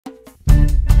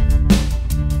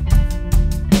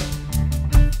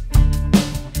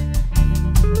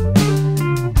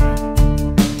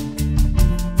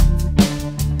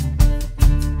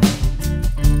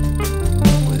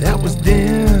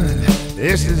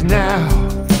'cause now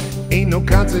ain't no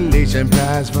consolation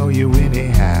prize for you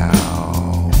anyhow.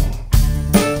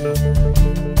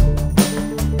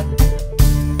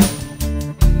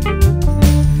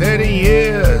 30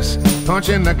 years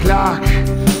punching the clock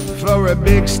for a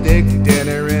big steak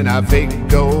dinner and a fake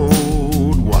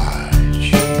gold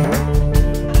watch.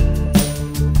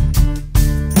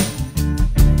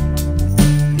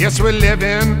 Yes, we're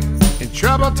living in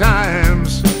troubled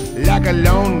times, like a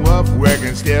lone wolf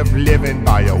working stiff, living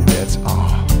by your wits.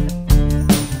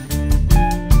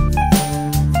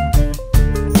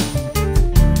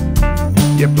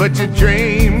 You put your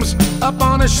dreams up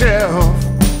on a shelf,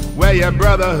 where your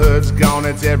brotherhood's gone,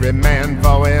 it's every man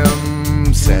for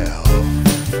himself.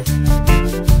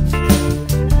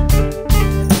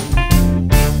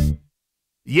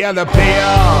 Yeah, the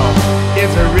payoff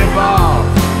is a ripoff,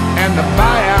 and the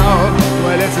buyout,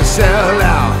 well, it's a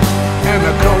sellout. And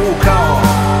the cold call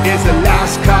is the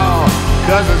last call,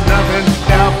 'cause there's nothing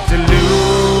left to lose.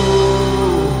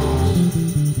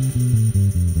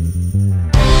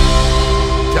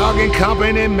 Talking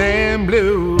company man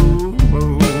blues,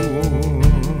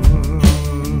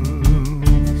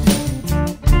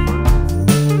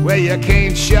 where you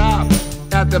can't shop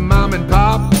at the mom and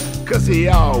pop, 'cause they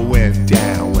all went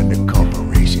down when the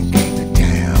corporation came to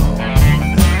town.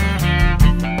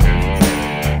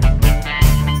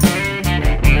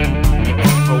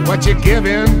 For what you're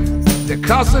giving, the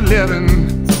cost of living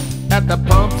at the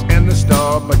pumps and the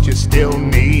store, but you still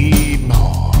need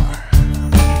more.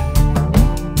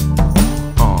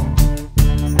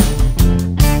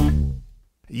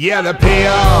 Yeah, the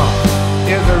payoff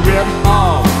is a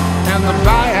rip-off, and the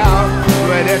buyout,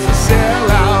 well, it's a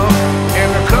sellout. And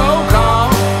the cold call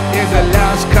is the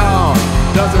last call,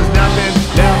 'cause there's nothing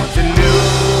left to lose.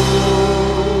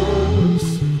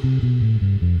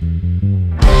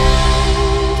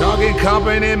 Talking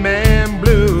company man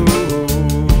blues.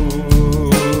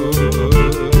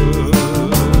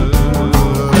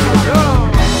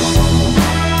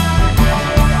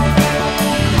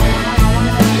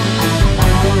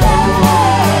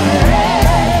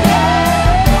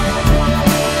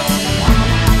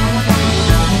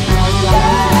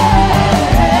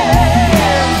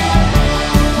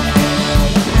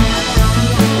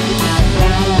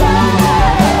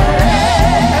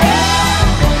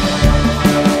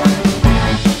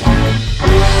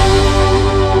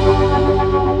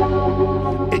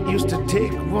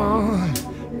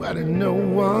 Well, to no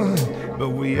one, but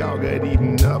we all got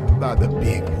eaten up by the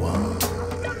big one.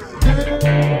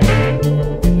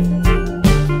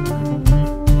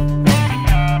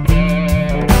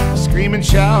 Scream and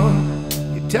shout,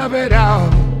 you tough it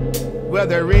out. Well,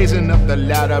 they're raising up the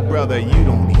ladder, brother, you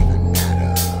don't even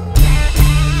matter.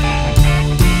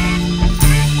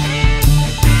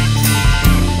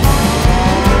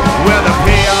 Well, the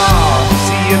payoff,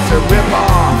 see, it's a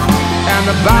rip-off, and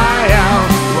the buyout,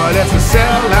 well, it's a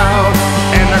sellout.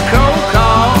 And the cold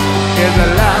call is the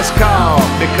last call,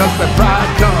 because the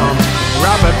pride comes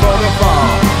right before the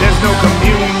fall. There's no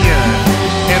communion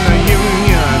in the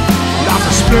union, lots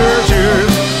of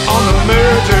splurgers on the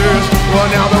mergers. Well,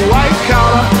 now the white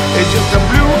collar is just a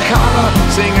blue collar,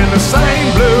 singing the same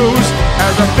blues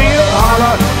as a field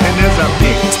holler. And there's a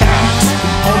big tax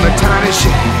on the tiny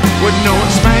shack with no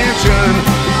expansion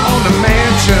on the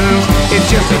mansions. It's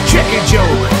just a tricky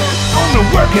joke on the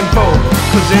working folk,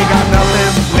 'cause they got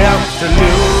nothing left to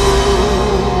lose.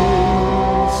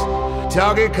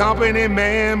 Talking company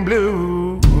man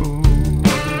blues.